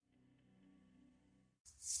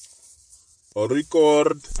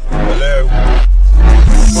Record. Hello.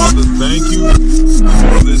 Father, thank you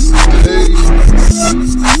for this day.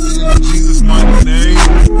 In Jesus' mighty name,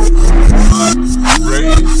 I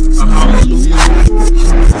praise a hallelujah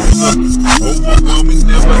for the overwhelming,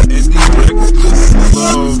 never-ending, reckless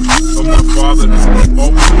love of my Father.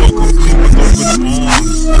 Always welcomes me with open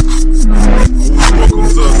arms. Always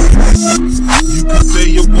welcomes us. You can say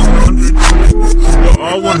you're 100. You're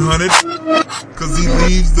all 100. Because he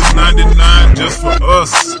leaves the 99 just for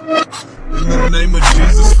us. In the name of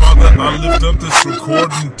Jesus, Father, I lift up this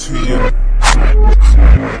recording to you.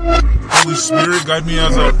 Holy Spirit, guide me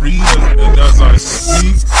as I read and as I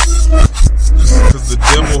speak. Because the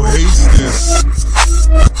devil hates this.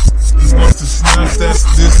 He wants to snatch this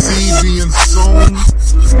seed being sown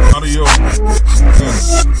out of your hand.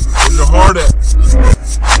 Where's your heart at?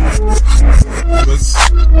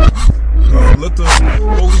 Let the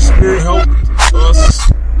Holy Spirit help us.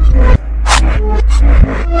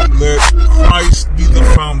 Let Christ be the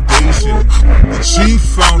foundation, the chief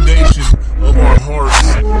foundation of our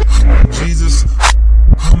hearts. Jesus,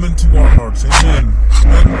 come into our hearts. Amen.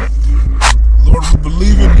 Amen. Lord, we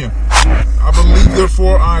believe in you. I believe,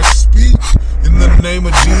 therefore I speak. In the name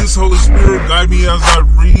of Jesus, Holy Spirit, guide me as I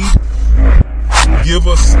read. Give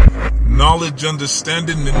us knowledge,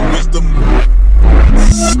 understanding, and wisdom.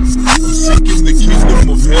 I'm seeking the kingdom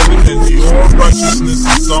of heaven, and your righteousness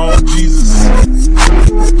is all, Jesus.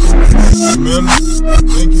 Amen.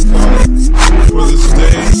 Thank you, Father, for this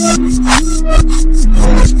day.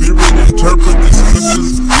 Holy Spirit, interpret the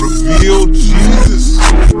scriptures. Reveal Jesus.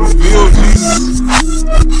 Reveal Jesus.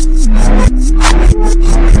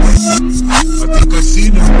 I think I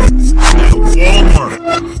seen him at Walmart.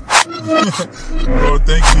 Lord,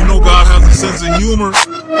 thank you. You know God has a sense of humor.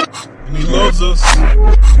 And he loves us.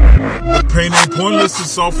 The pain ain't pointless,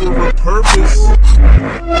 it's all for a purpose.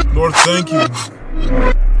 Lord, thank you.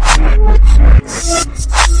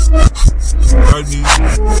 Guide me.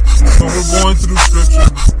 So we're going through scripture.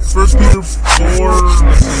 1 Peter 4,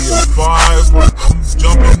 5. I'm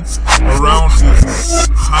jumping around to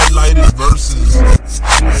highlighted verses.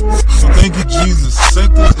 So thank you, Jesus.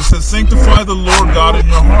 It says, sanctify the Lord God in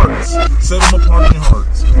your hearts. Set him apart in your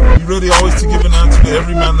hearts. Be ready always to give an answer to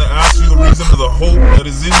every man that asks you the reason of the hope that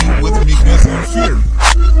is in you with meekness and fear.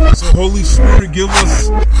 So Holy Spirit, give us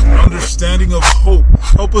understanding of hope.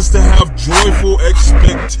 Help us to have joyful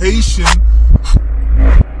expectation,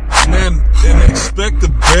 man, and expect the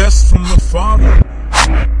best from the Father,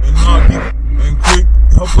 and not get quick.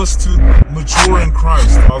 Help us to mature in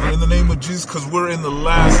Christ, Father, in the name of Jesus, because we're in the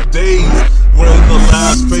last days. We're in the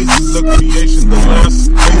last phases of creation, the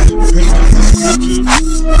last pages of scripture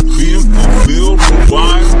being fulfilled.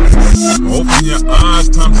 Why? Open your eyes,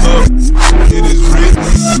 time's up. It is written,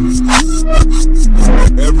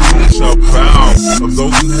 every knee shall bow, of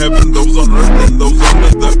those in heaven, those on earth, and those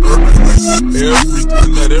under the earth.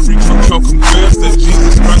 And that every tongue shall confess that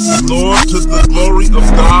Jesus Christ is Lord, to the glory of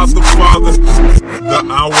God the Father. The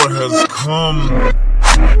hour has come.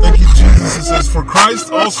 Thank you, Jesus. It says, for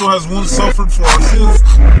Christ also has once suffered for our sins,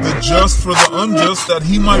 the just for the unjust, that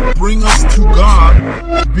he might bring us to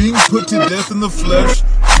God, being put to death in the flesh,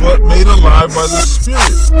 but made alive by the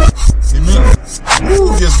Spirit. Amen.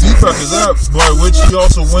 Ooh, gets deep after that. By which he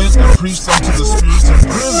also went and preached unto the spirits in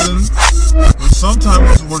prison, which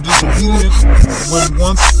sometimes were disobedient, when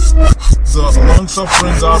once the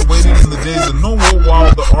long-suffering God waited in the days of Noah,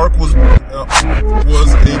 while the ark was a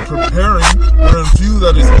preparing, wherein few,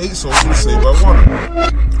 that is 8 souls, were saved by water.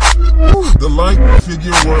 Ooh, the like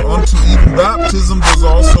figure whereunto even baptism does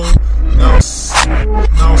also now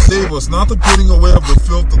save us, not the putting away of the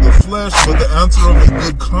filth of the flesh, but the answer of a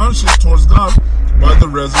good conscience towards God by the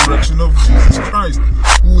resurrection of Jesus Christ,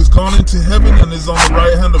 who is gone into heaven and is on the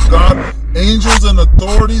right hand of God, angels and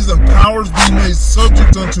authorities and powers being made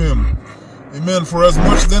subject unto him. Amen. For as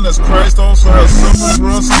much then as Christ also has suffered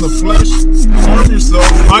for us in the flesh, arm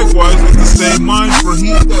yourselves likewise with the same mind. For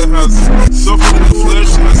he that has suffered in the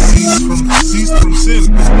flesh has ceased from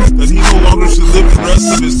sin, that he no longer should live the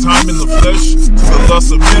rest of his time in the flesh to the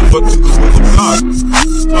lust of men, but to the will of God.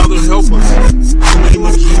 Father, help us in the name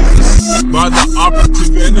of Jesus. By the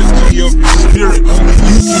operative energy of your Spirit, only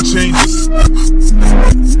you can change us.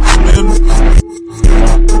 Amen.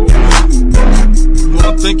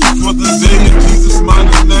 Lord, thank you for this day in Jesus'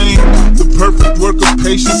 mighty name. The perfect work of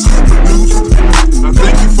patience is produced. I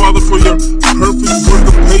thank you, Father, for your perfect work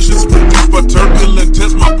of patience produced by turbulent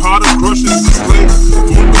test. My potter crushes this clay,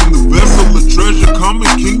 forming the vessel, the treasure, common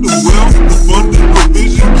kingdom wealth, abundant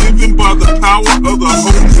provision given by the power of the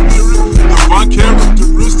Holy Spirit, divine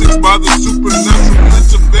characteristics by the supernatural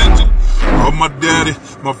intervention of my daddy.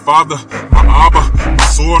 my Father, my Abba, my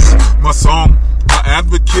source, my song, my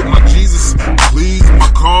advocate, my Jesus, please,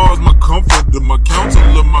 my cause, my comforter, my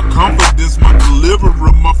counselor, my confidence, my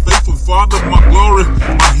deliverer, my faithful Father, my glory,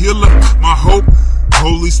 my healer, my hope.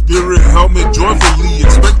 Holy Spirit, help me joyfully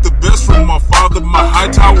expect the best from my Father, my high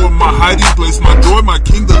tower, my hiding place, my joy, my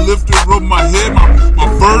King, the lifter of my head, my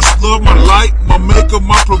first love, my light, my maker,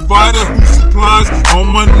 my provider, who supplies all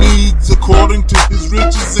my needs according to his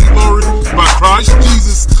riches and glory. By Christ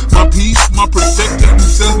Jesus, my peace, my protector, who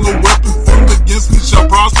says no weapon formed against me shall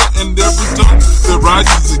prosper, and every tongue that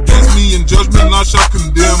rises against me in judgment I shall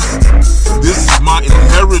condemn. This is my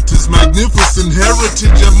inheritance, magnificent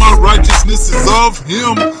heritage, and my righteousness is of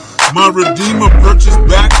him. My Redeemer purchased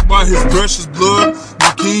back by his precious blood.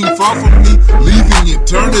 My King fought for me, leaving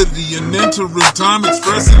eternity and entering time,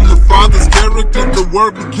 expressing the Father's character. The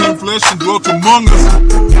Word became flesh and dwelt among us.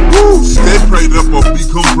 Stay prayed up or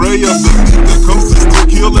become prey of the thief that comes to steal,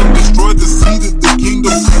 kill, and destroy the seed of the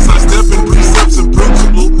kingdom. Sidestepping precepts and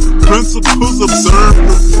principles,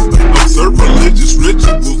 observe religious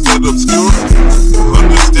rituals that obscure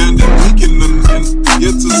understanding, weaken and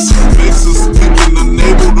gets us, makes us weak and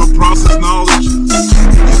unable to process knowledge.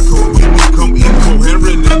 We become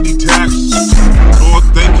incoherent and detached. Lord,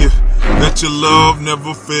 thank you that your love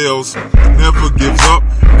never fails, never gives up,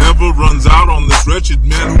 never runs out on this wretched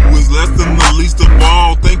man who is less than the least of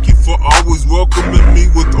all. Thank you for always welcoming me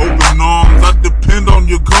with open arms. I depend on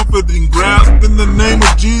your comforting grasp in the name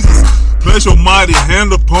of Jesus. Place your mighty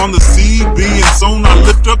hand upon the seed being sown. I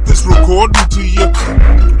lift up this recording to you.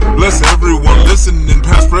 Bless everyone listening,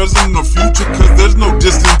 past, present, or future, cause there's no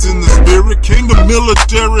distance in the spirit. Kingdom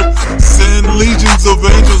military, send legions of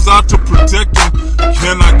angels out to protect them.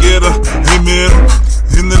 Can I get a amen?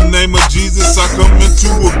 In the name of Jesus, I come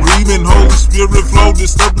into agreement. Holy Spirit flow,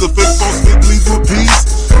 disturb the fake false fig, lead with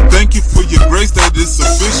peace. Thank you for your grace that is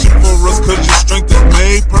sufficient for us, cause your strength is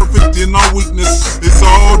made perfect in our weakness. It's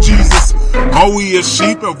all Jesus. All we as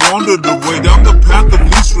sheep have wandered away down the path of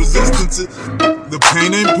least resistance. The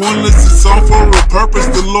pain ain't pointless, it's all for a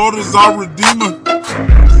purpose. The Lord is our Redeemer.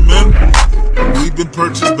 Amen. We've been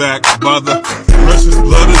purchased back by the precious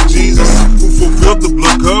blood of Jesus, who fulfilled the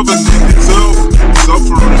blood covenant itself.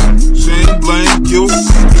 Suffering, shame, blame, guilt,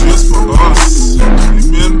 just for us.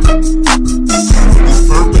 Amen. For this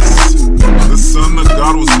purpose, the Son of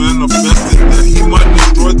God was manifested that he might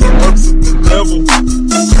destroy the works of the devil.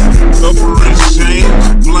 Suffering, shame,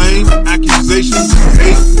 blame, accusations, and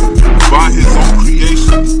hate by his own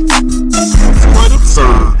creation. It's quite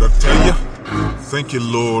absurd, I tell you. Thank you,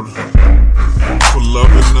 Lord, for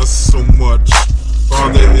loving us so much.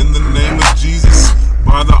 Father, in the name of Jesus,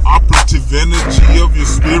 by the operative energy of your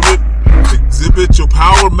spirit, exhibit your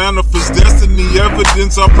power, manifest destiny,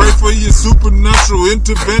 evidence. I pray for your supernatural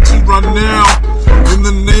intervention right now. In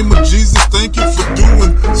the name of Jesus, thank you for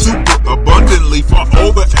doing super abundantly, far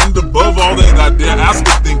over and above all that I dare ask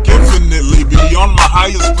or think, infinitely beyond my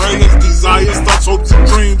highest prayers, desires, thoughts, hopes, and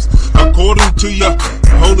dreams. According to your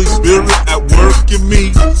Holy Spirit at work in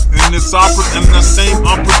me, and it's and that same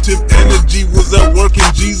operative energy was at work in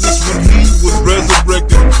Jesus when he was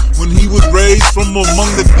resurrected, when he was raised from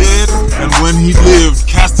among the dead, and when he lived,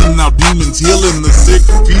 casting out demons, healing the sick,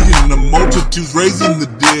 feeding the multitudes, raising the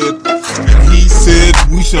dead. And he said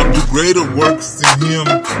we shall do greater works than him.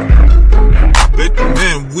 But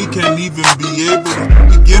man, we can't even be able to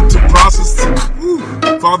begin to process it.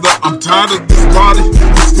 Father, I'm tired of this body.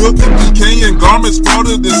 It's filthy, decaying garments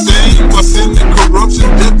spotted and stained by sin and corruption,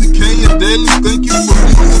 death, decaying daily. Thank you for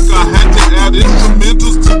music. I had to add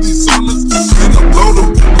instrumentals to these sermons and upload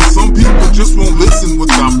them, but some people just won't listen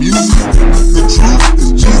without music. The truth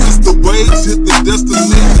is Jesus, the waves hit the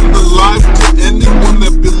destination, the life to anyone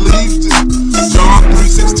that believes in John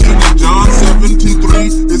 3:16 and John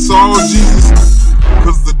 17:3. It's all Jesus,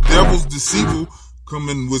 cause the devil's deceitful,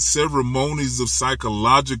 coming with ceremonies of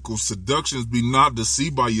psychological seductions. Be not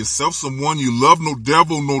deceived by yourself, someone you love. No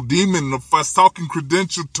devil, no demon, no fast-talking,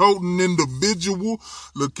 credential-toting individual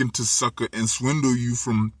looking to sucker and swindle you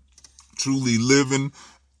from truly living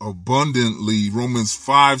abundantly. Romans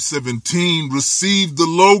 5:17. Receive the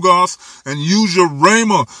Logos and use your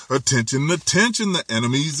rhema. Attention. The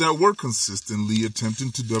enemies at work, consistently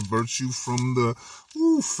attempting to divert you from the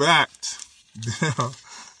fact.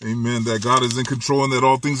 Amen. That God is in control and that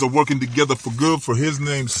all things are working together for good for his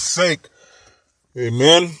name's sake.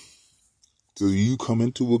 Amen. Do you come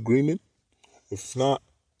into agreement? If not,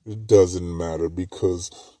 it doesn't matter, because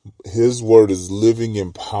his word is living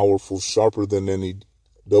and powerful, sharper than any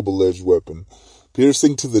double-edged weapon,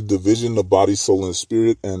 piercing to the division of body, soul, and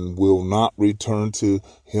spirit, and will not return to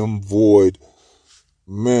him void.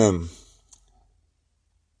 Man,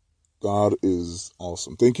 God is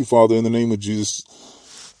awesome. Thank you, Father, in the name of Jesus.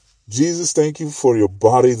 Jesus, thank you for your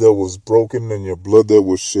body that was broken and your blood that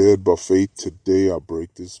was shed. By faith today, I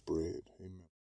break this bread. Amen.